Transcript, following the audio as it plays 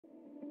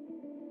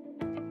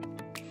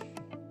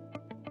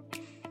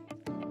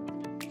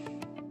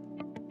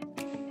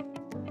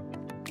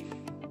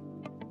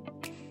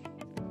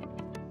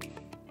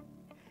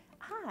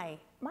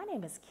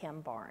name is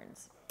Kim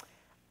Barnes.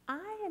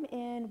 I am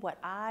in what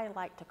I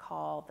like to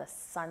call the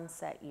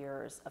sunset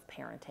years of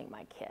parenting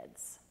my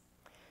kids.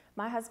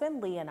 My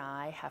husband Lee and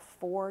I have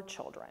 4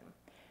 children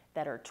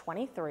that are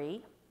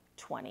 23,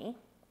 20,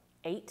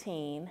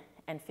 18,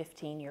 and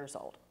 15 years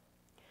old.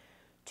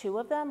 2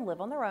 of them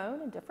live on their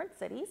own in different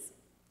cities.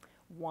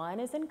 1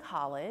 is in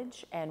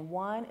college and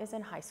 1 is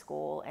in high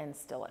school and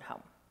still at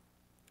home.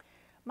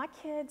 My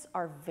kids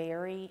are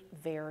very,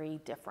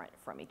 very different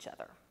from each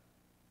other.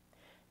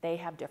 They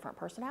have different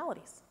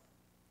personalities,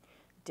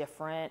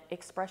 different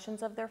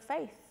expressions of their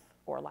faith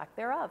or lack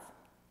thereof,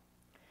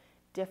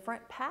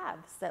 different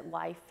paths that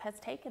life has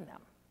taken them.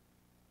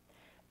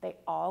 They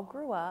all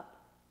grew up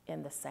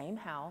in the same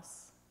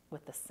house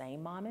with the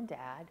same mom and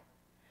dad,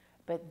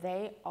 but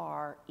they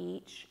are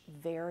each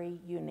very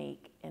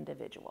unique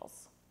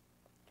individuals.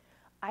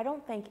 I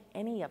don't think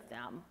any of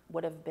them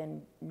would have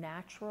been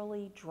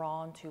naturally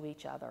drawn to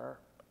each other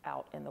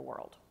out in the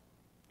world.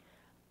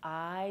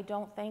 I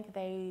don't think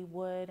they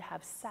would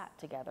have sat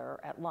together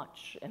at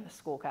lunch in the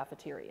school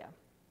cafeteria.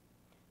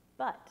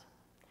 But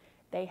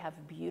they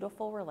have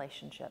beautiful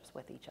relationships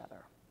with each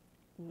other,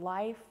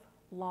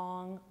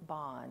 lifelong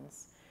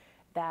bonds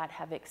that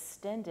have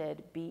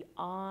extended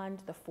beyond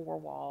the 4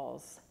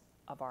 walls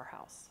of our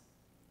house.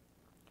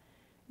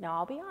 Now,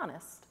 I'll be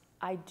honest,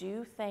 I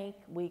do think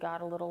we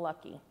got a little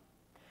lucky.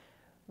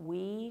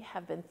 We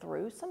have been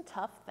through some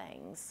tough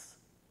things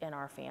in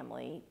our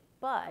family,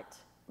 but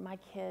my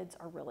kids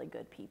are really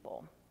good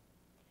people.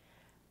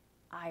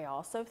 I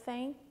also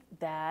think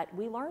that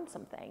we learned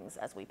some things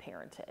as we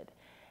parented.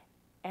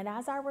 And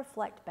as I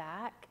reflect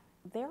back,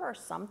 there are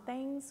some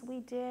things we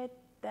did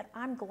that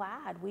I'm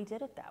glad we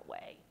did it that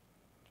way.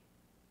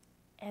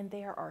 And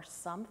there are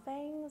some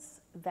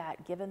things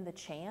that, given the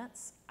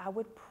chance, I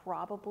would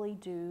probably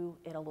do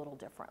it a little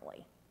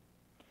differently.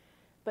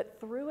 But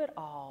through it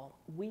all,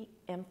 we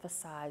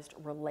emphasized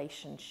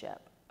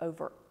relationship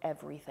over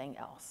everything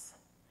else.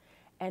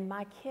 And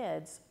my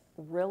kids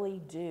really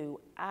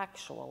do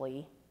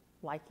actually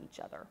like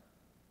each other.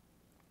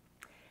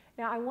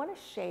 Now, I want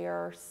to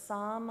share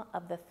some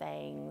of the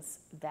things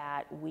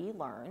that we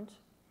learned,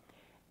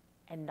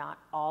 and not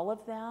all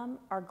of them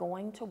are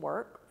going to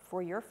work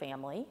for your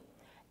family,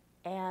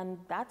 and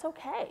that's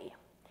okay,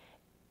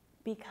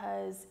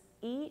 because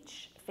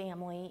each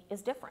family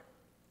is different.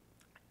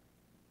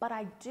 But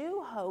I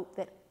do hope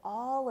that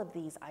all of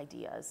these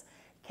ideas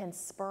can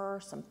spur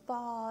some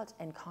thought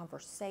and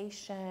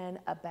conversation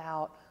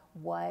about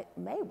what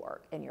may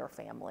work in your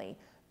family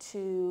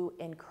to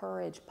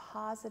encourage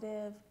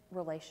positive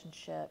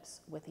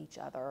relationships with each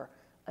other,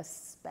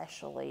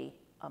 especially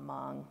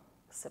among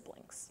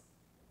siblings.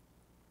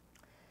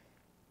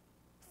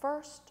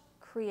 First,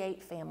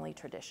 create family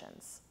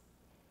traditions.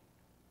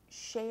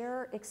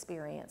 Share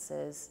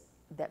experiences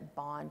that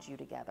bond you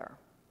together.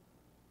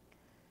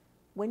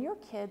 When your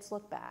kids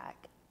look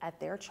back at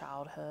their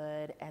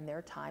childhood and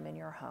their time in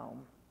your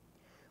home,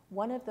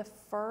 one of the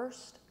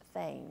first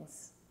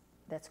things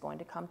that's going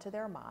to come to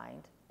their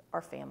mind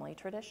are family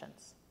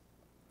traditions.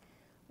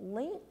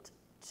 Linked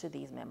to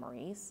these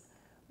memories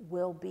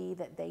will be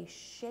that they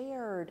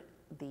shared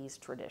these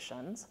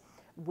traditions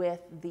with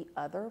the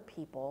other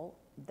people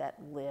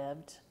that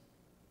lived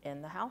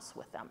in the house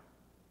with them.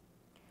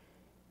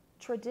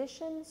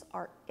 Traditions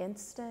are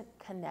instant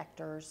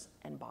connectors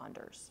and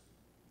bonders.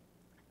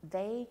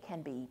 They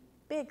can be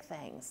big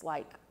things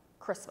like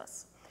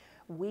Christmas.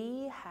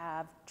 We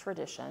have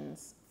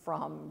traditions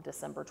from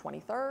December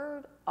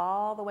 23rd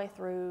all the way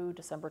through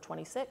December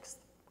 26th,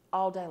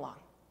 all day long.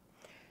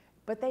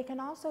 But they can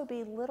also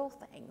be little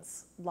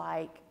things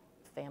like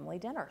family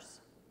dinners.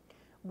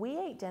 We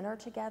ate dinner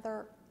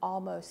together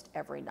almost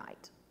every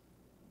night.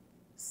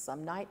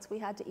 Some nights we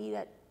had to eat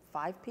at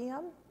 5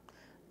 p.m.,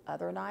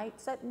 other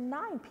nights at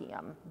 9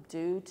 p.m.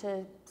 due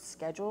to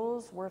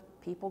schedules where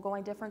people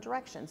going different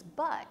directions.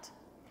 But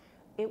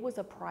it was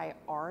a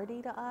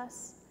priority to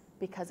us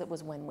because it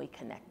was when we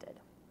connected.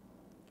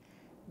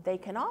 They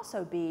can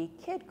also be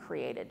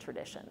kid-created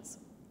traditions.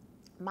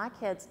 My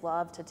kids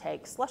love to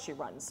take slushy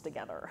runs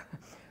together.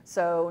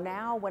 So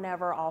now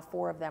whenever all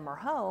 4 of them are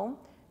home,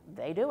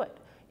 they do it.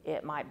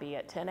 It might be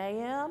at 10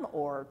 a.m.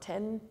 or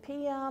 10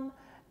 p.m.,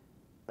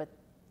 but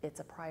it's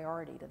a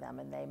priority to them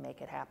and they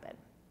make it happen.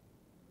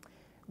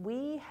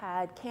 We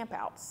had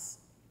campouts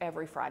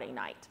every Friday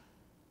night.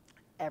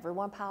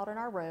 Everyone piled in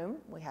our room.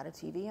 We had a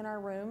TV in our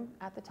room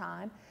at the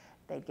time.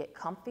 They'd get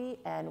comfy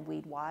and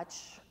we'd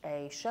watch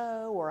a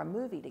show or a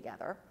movie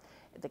together.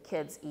 The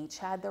kids each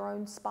had their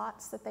own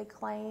spots that they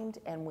claimed,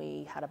 and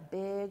we had a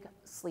big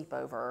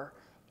sleepover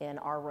in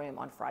our room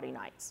on Friday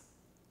nights.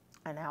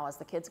 And now as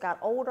the kids got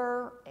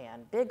older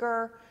and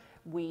bigger,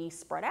 we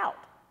spread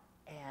out.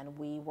 And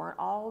we weren't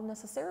all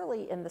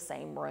necessarily in the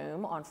same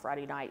room on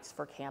Friday nights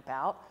for camp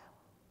out,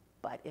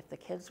 but if the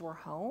kids were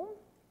home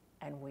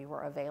and we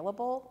were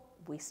available,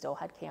 we still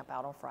had camp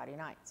out on Friday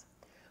nights.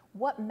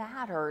 What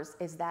matters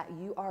is that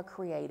you are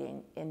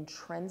creating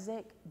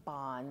intrinsic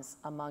bonds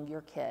among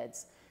your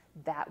kids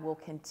that will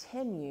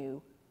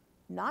continue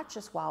not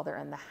just while they're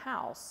in the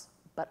house,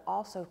 but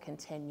also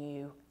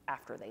continue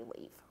after they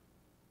leave.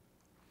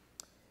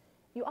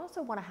 You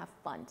also want to have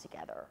fun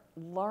together.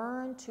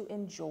 Learn to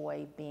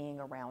enjoy being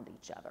around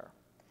each other.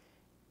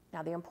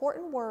 Now, the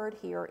important word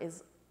here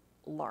is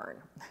learn.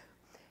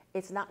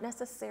 It's not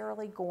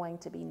necessarily going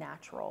to be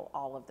natural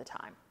all of the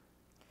time.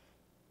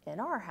 In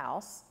our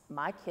house,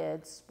 my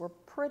kids were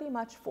pretty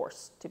much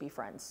forced to be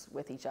friends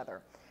with each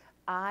other.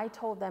 I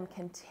told them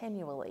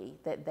continually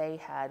that they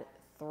had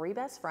 3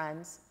 best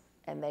friends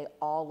and they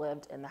all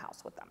lived in the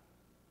house with them.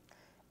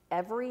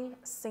 Every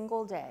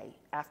single day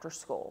after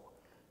school,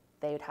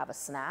 they would have a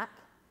snack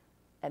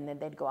and then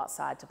they'd go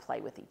outside to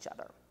play with each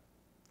other.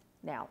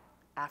 Now,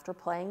 after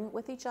playing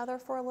with each other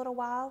for a little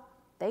while,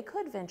 they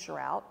could venture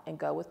out and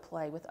go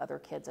play with other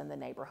kids in the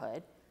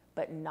neighborhood,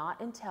 but not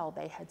until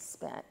they had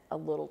spent a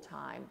little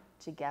time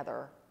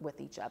together with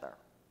each other.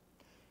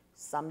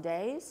 Some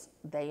days,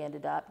 they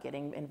ended up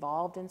getting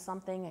involved in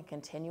something and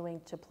continuing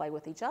to play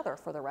with each other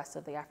for the rest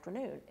of the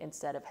afternoon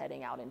instead of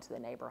heading out into the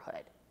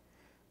neighborhood.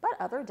 But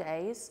other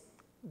days,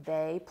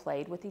 they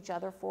played with each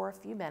other for a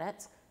few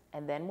minutes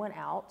and then went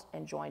out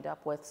and joined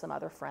up with some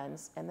other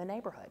friends in the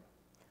neighborhood.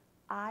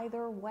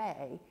 Either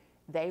way,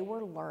 they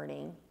were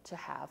learning to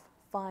have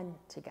fun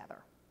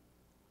together.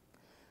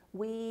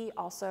 We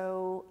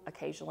also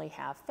occasionally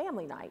have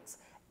family nights,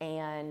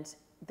 and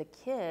the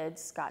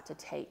kids got to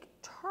take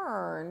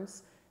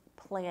turns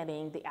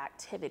planning the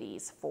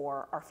activities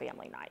for our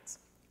family nights.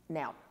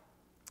 Now,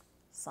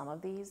 some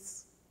of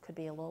these could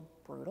be a little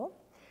brutal.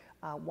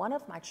 One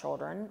of my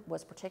children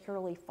was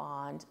particularly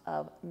fond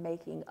of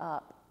making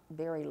up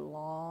very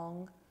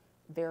long,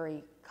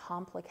 very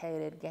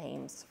complicated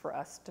games for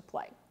us to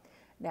play.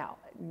 Now,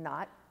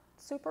 not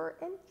super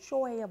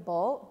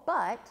enjoyable,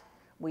 but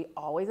we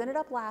always ended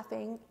up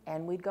laughing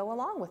and we'd go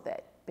along with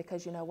it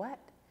because you know what?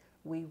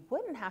 We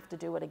wouldn't have to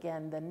do it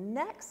again the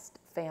next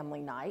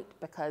family night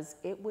because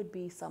it would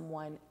be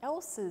someone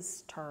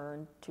else's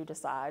turn to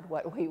decide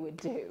what we would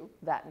do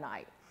that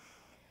night.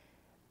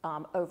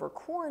 Over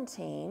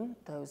quarantine,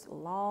 those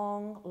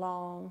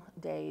long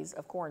days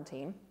of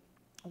quarantine,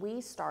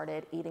 we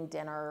started eating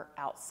dinner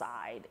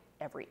outside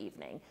every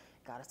evening.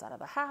 Got us out of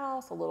the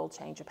house, a little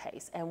change of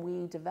pace. And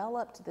we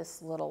developed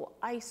this little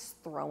ice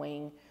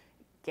throwing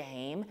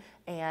game,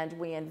 and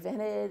we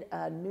invented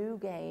a new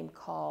game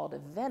called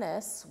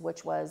Venice,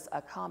 which was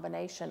a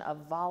combination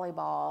of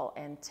volleyball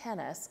and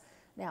tennis.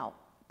 Now,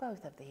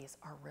 both of these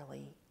are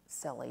really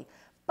silly,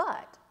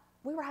 but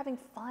we were having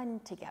fun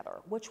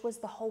together, which was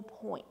the whole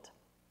point.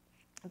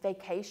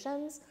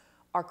 Vacations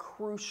are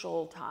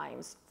crucial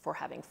times for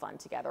having fun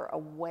together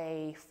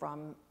away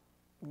from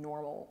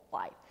normal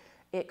life.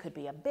 It could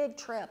be a big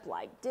trip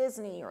like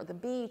Disney or the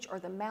beach or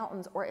the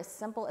mountains, or as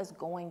simple as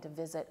going to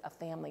visit a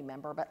family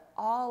member, but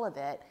all of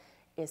it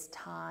is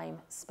time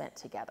spent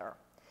together.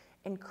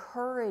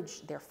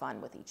 Encourage their fun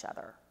with each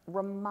other.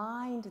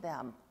 Remind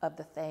them of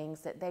the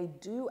things that they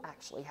do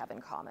actually have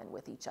in common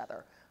with each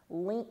other.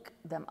 Link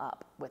them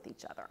up with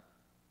each other.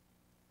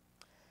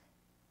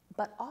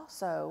 But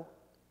also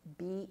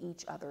be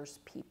each other's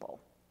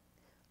people.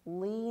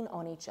 Lean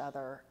on each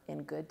other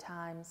in good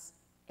times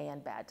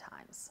and bad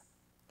times.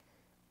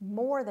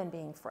 More than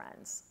being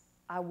friends,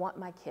 I want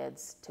my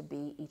kids to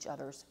be each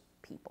other's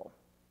people.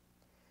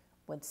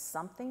 When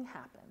something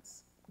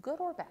happens, good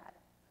or bad,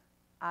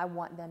 I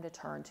want them to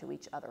turn to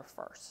each other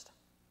first.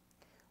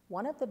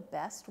 One of the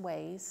best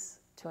ways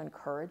to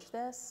encourage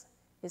this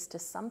is to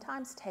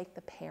sometimes take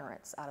the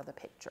parents out of the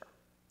picture.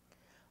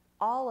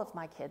 All of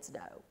my kids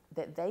know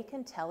that they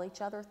can tell each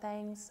other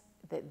things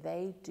that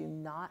they do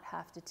not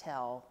have to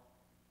tell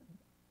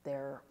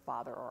their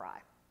father or I.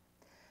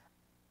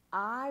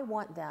 I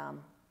want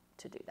them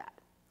to do that.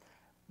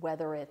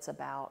 Whether it's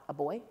about a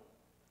boy,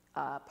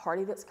 a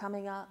party that's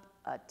coming up,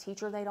 a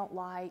teacher they don't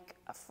like,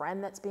 a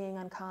friend that's being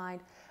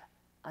unkind,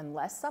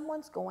 unless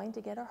someone is going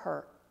to get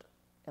hurt,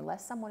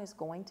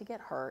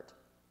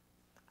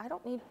 I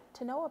don't need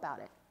to know about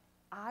it.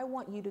 I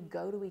want you to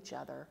go to each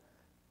other,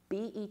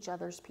 be each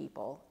other's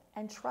people,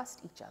 and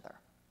trust each other.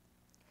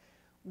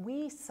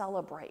 We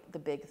celebrate the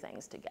big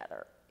things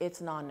together.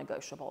 It's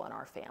non-negotiable in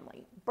our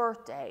family.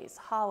 Birthdays,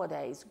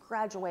 holidays,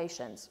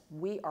 graduations,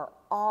 we are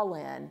all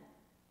in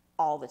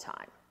all the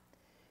time.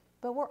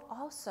 But we're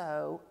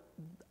also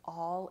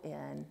all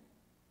in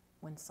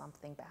when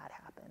something bad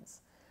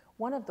happens.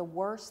 One of the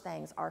worst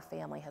things our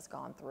family has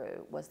gone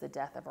through was the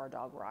death of our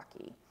dog,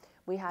 Rocky.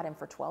 We had him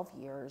for 12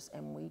 years,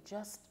 and we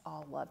just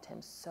all loved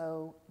him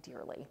so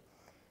dearly.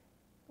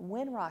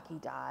 When Rocky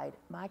died,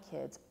 my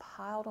kids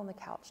piled on the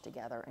couch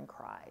together and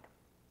cried.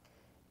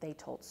 They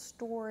told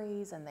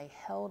stories and they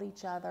held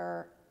each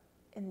other,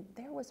 and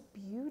there was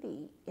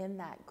beauty in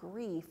that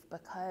grief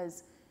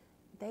because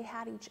they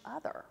had each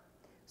other.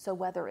 So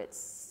whether it's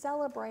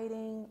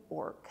celebrating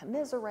or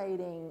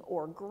commiserating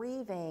or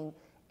grieving,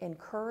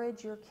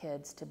 encourage your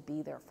kids to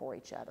be there for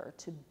each other,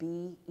 to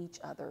be each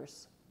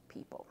other's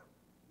people.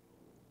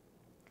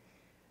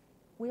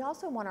 We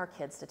also want our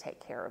kids to take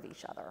care of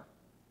each other.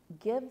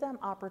 Give them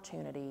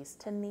opportunities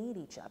to need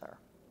each other.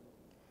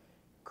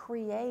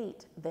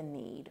 Create the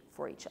need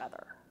for each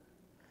other.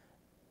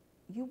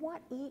 you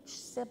want each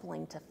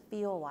sibling to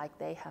feel like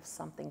they have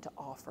something to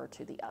offer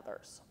to the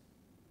others.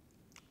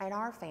 In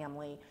our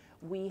family,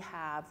 we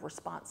have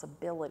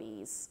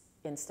responsibilities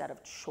instead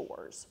of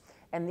chores.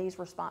 And these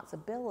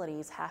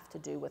responsibilities have to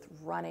do with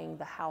running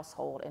the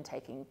household and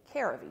taking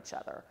care of each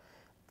other.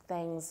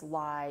 Things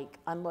like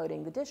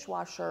unloading the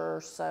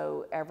dishwasher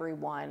so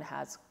everyone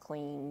has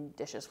clean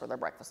dishes for their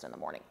breakfast in the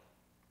morning.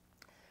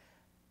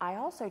 I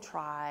also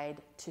tried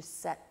to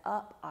set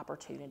up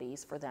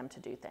opportunities for them to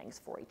do things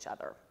for each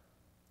other.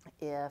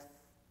 If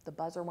the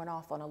buzzer went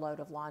off on a load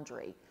of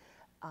laundry,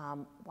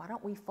 why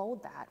don't we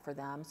fold that for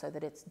them so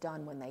that it's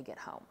done when they get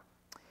home?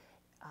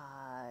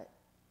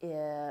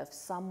 If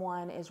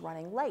someone is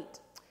running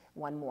late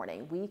one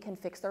morning, we can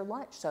fix their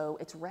lunch so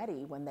it's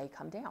ready when they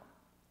come down.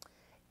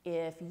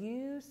 If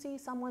you see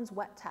someone's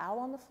wet towel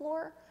on the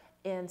floor,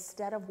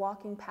 instead of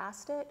walking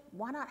past it,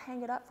 why not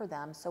hang it up for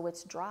them so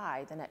it's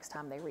dry the next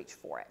time they reach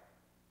for it?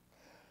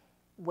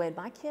 When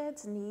my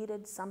kids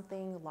needed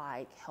something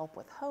like help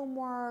with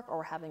homework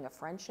or having a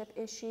friendship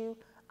issue,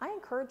 I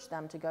encouraged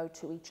them to go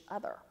to each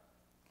other.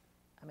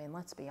 I mean,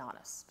 let's be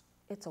honest,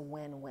 it's a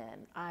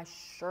win-win. I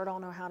sure don't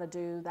know how to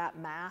do that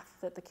math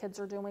that the kids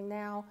are doing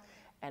now,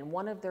 and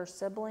one of their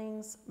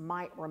siblings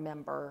might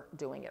remember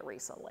doing it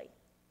recently.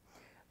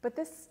 But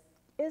this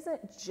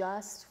isn't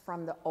just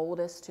from the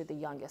oldest to the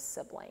youngest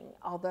sibling,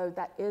 although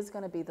that is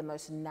going to be the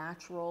most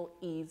natural,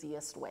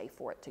 easiest way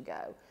for it to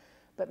go.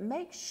 But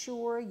make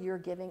sure you're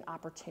giving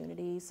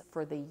opportunities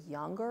for the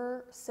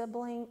younger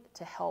sibling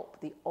to help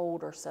the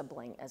older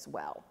sibling as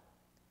well.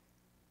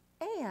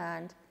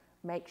 And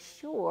make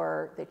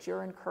sure that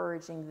you're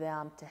encouraging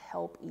them to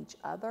help each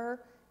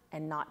other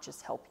and not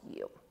just help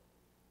you.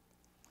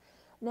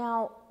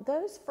 Now,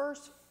 those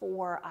first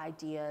 4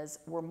 ideas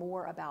were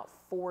more about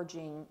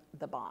forging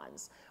the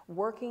bonds,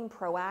 working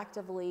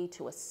proactively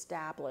to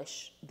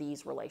establish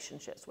these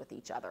relationships with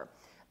each other.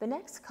 The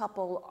next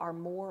couple are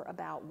more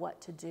about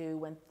what to do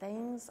when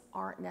things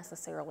aren't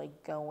necessarily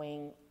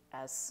going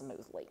as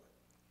smoothly.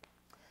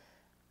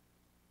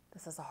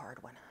 This is a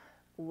hard one.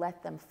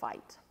 Let them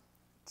fight.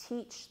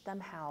 Teach them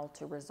how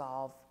to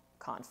resolve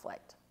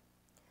conflict.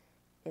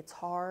 It's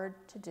hard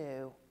to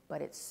do,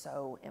 but it's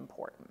so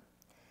important.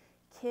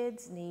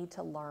 Kids need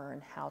to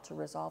learn how to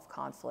resolve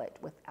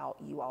conflict without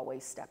you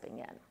always stepping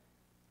in.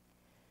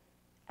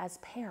 As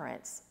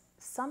parents,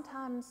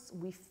 sometimes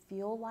we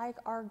feel like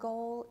our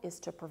goal is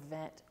to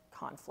prevent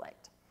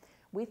conflict.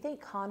 We think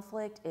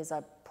conflict is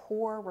a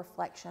poor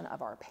reflection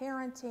of our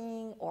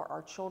parenting or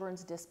our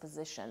children's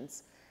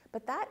dispositions,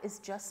 but that is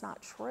just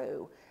not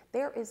true.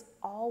 There is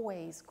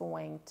always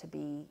going to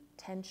be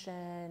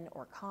tension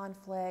or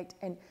conflict,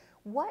 and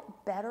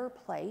what better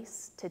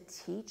place to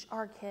teach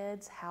our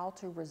kids how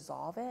to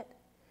resolve it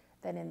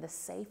than in the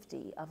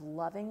safety of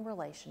loving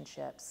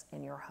relationships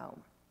in your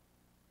home?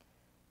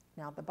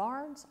 Now, the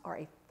Barnes are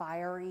a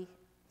fiery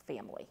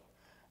family.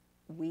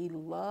 We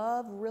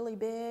love really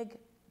big,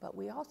 but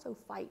we also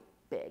fight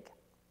big.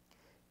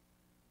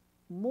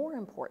 More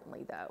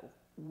importantly, though,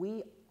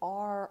 we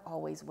are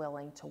always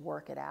willing to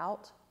work it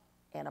out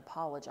and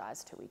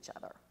apologize to each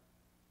other.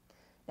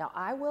 Now,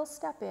 I will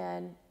step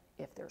in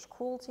if there's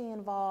cruelty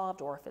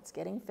involved or if it's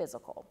getting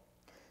physical.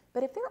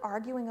 But if they're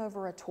arguing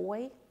over a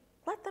toy,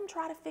 let them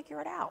try to figure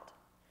it out.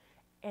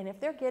 And if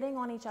they're getting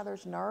on each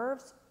other's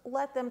nerves,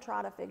 let them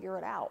try to figure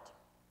it out.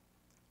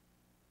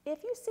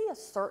 If you see a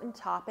certain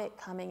topic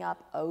coming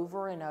up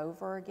over and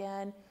over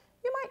again,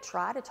 you might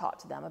try to talk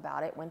to them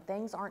about it when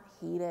things aren't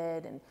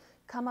heated and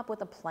come up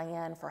with a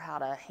plan for how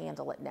to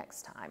handle it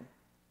next time.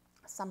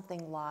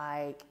 Something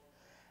like,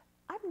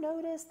 I've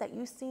noticed that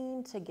you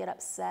seem to get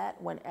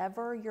upset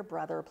whenever your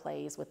brother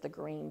plays with the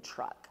green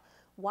truck.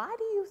 Why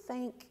do you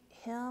think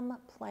him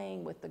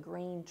playing with the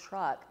green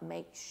truck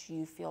makes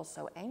you feel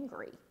so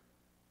angry?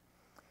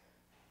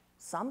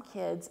 Some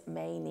kids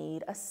may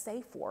need a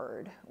safe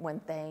word when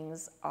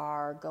things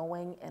are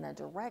going in a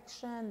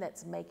direction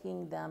that's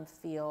making them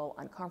feel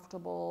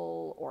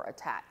uncomfortable or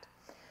attacked.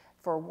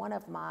 For one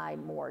of my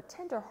more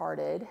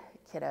tender-hearted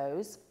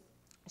kiddos,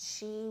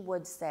 she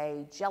would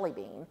say jelly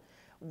bean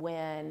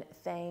when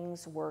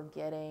things were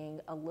getting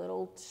a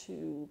little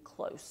too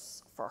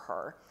close for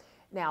her.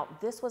 Now,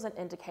 this was an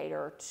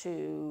indicator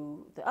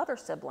to the other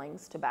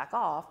siblings to back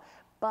off,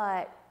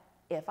 but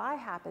if I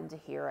happened to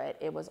hear it,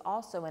 it was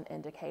also an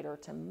indicator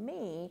to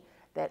me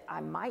that I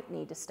might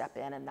need to step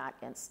in that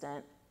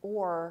instant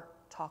or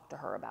talk to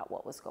her about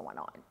what was going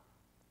on.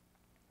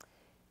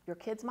 Your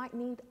kids might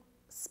need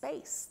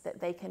space that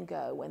they can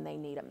go when they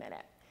need a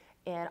minute.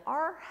 In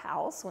our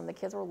house, when the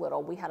kids were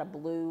little, we had a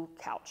blue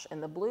couch,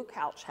 and the blue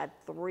couch had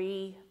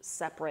 3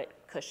 separate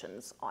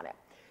cushions on it.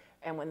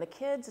 And when the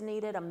kids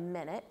needed a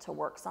minute to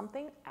work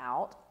something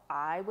out,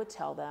 I would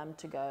tell them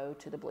to go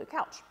to the blue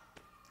couch.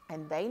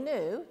 And they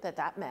knew that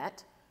that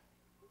meant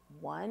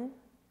one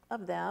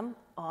of them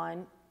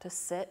to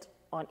sit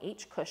on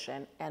each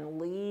cushion and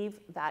leave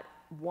that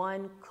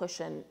one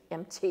cushion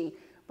empty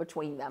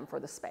between them for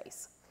the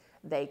space.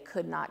 They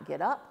could not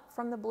get up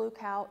from the blue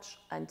couch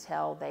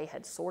until they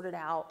had sorted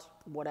out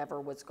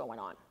whatever was going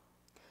on.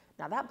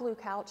 Now that blue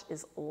couch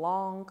is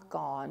long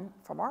gone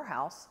from our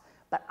house,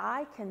 but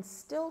I can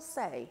still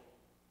say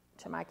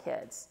to my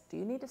kids, do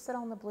you need to sit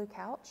on the blue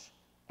couch?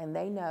 And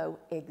they know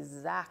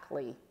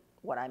exactly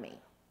what I mean.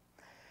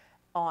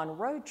 On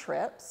road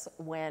trips,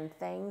 when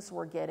things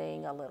were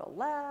getting a little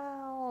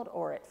loud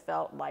or it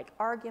felt like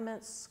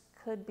arguments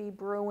could be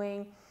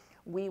brewing,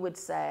 we would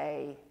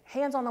say,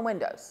 hands on the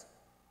windows.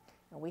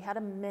 And we had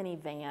a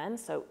minivan,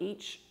 so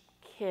each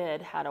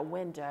kid had a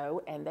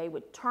window, and they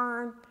would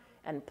turn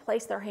and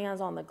place their hands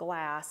on the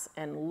glass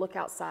and look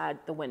outside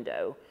the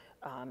window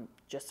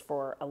just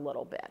for a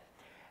little bit.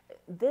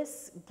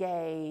 This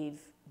gave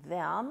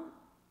them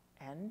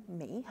and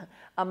me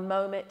a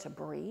moment to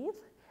breathe,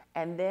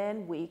 and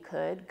then we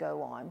could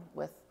go on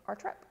with our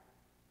trip.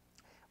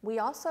 We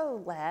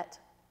also let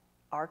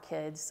our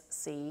kids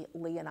see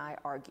Lee and I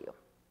argue.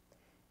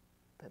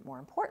 But more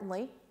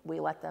importantly, we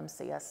let them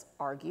see us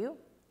argue,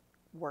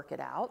 work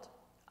it out,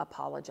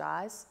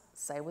 apologize,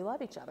 say we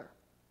love each other.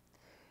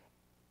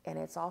 And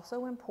it's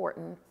also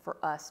important for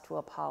us to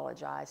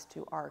apologize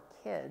to our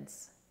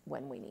kids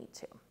when we need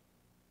to.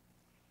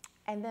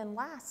 And then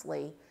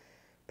lastly,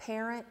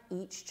 parent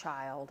each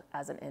child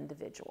as an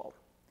individual.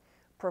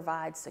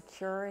 Provide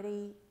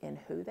security in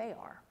who they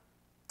are.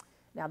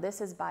 Now, this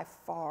is by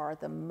far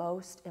the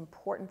most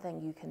important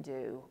thing you can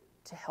do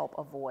to help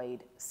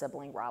avoid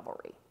sibling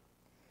rivalry.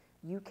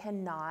 You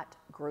cannot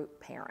group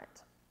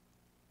parent.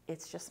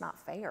 It's just not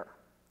fair.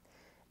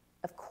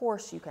 Of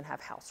course, you can have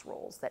house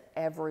rules that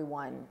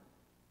everyone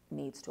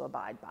needs to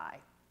abide by.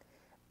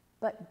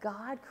 But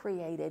God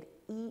created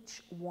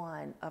each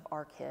one of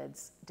our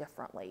kids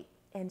differently,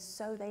 and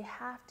so they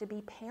have to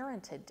be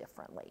parented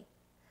differently.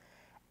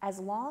 As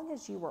long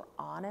as you were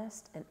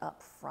honest and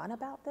upfront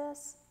about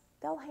this,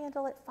 they'll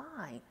handle it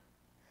fine.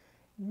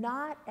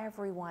 Not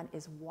everyone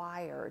is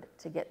wired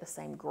to get the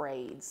same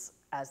grades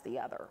as the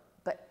other,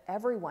 but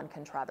everyone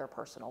can try their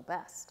personal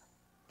best.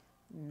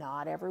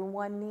 Not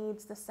everyone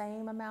needs the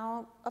same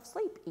amount of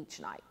sleep each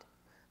night.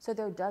 So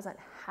there doesn't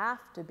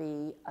have to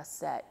be a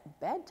set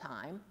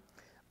bedtime,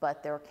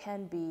 but there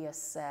can be a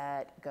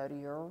set go to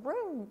your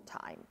room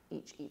time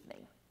each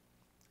evening.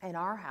 In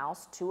our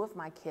house, 2 of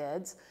my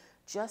kids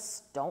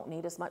just don't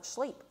need as much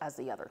sleep as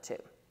the other 2.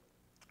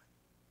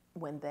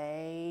 When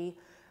they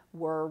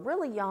were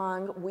really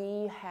young,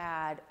 we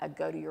had a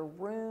go to your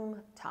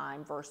room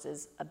time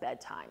versus a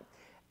bedtime.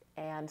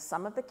 And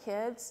some of the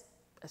kids,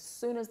 as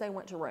soon as they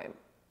went to room,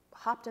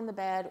 hopped in the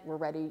bed, were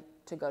ready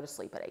to go to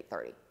sleep at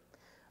 8:30.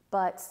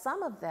 But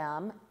some of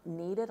them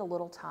needed a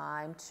little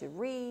time to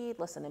read,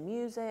 listen to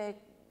music,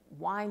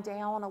 wind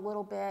down a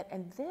little bit,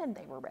 and then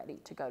they were ready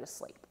to go to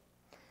sleep.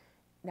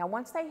 Now,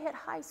 once they hit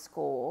high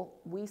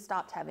school, we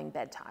stopped having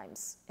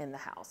bedtimes in the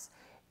house.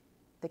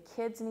 The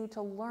kids need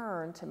to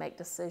learn to make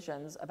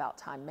decisions about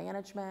time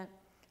management,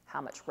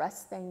 how much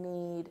rest they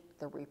need,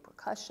 the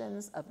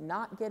repercussions of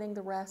not getting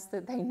the rest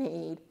that they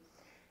need.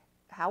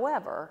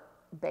 However,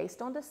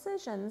 based on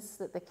decisions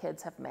that the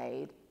kids have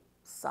made,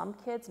 some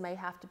kids may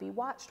have to be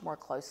watched more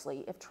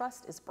closely if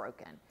trust is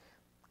broken.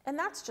 And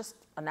that's just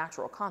a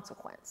natural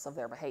consequence of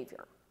their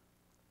behavior.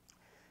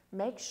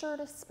 Make sure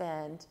to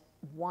spend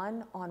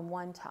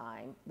one-on-one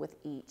time with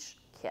each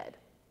kid.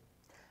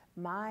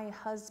 My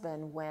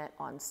husband went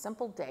on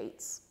simple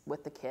dates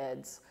with the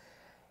kids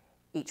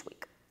each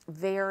week.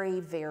 Very,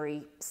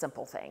 very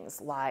simple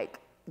things like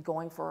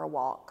going for a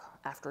walk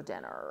after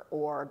dinner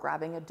or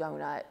grabbing a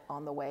donut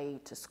on the way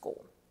to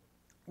school.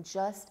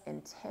 Just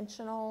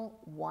intentional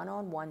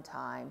one-on-one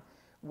time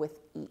with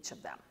each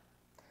of them.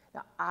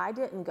 Now, I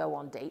didn't go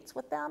on dates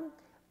with them,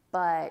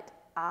 but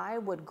I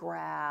would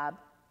grab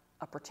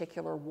a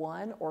particular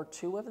 1 or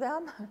 2 of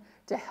them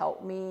to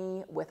help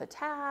me with a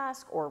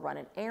task or run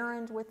an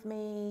errand with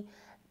me.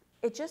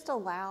 It just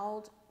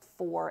allowed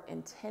for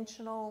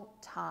intentional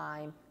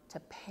time to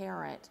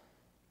parent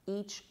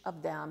each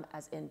of them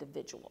as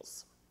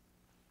individuals.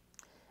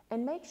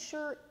 And make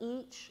sure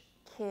each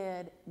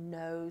kid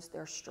knows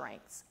their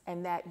strengths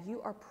and that you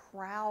are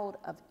proud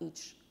of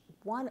each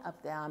one of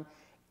them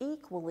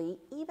equally,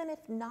 even if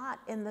not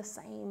in the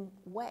same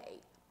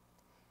way.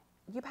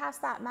 You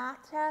passed that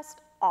math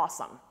test?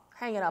 Awesome.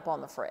 Hang it up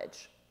on the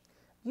fridge.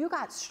 You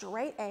got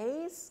straight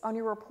A's on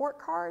your report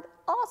card?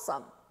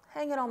 Awesome.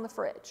 Hang it on the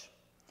fridge.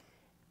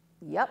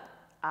 Yep,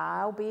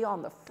 I'll be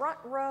on the front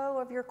row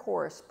of your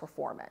chorus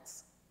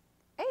performance.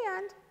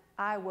 And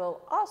I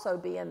will also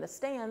be in the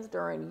stands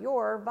during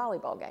your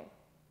volleyball game.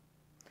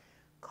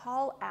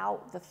 Call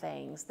out the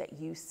things that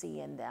you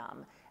see in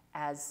them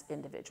as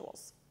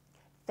individuals,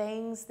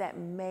 things that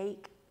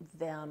make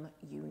them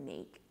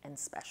unique and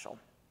special.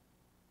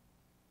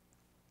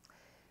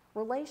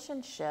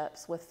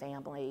 Relationships with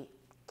family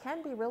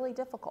can be really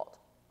difficult.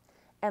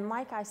 And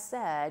like I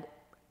said,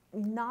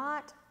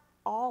 not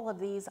all of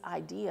these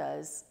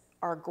ideas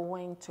are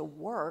going to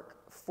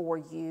work for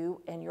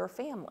you and your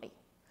family.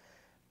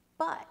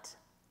 But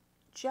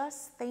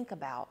just think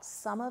about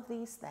some of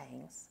these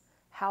things,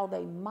 how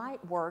they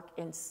might work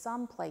in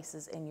some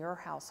places in your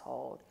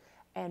household,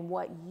 and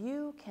what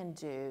you can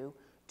do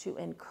to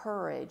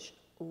encourage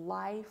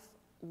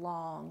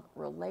lifelong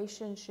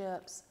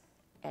relationships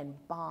and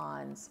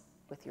bonds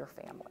with your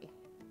family.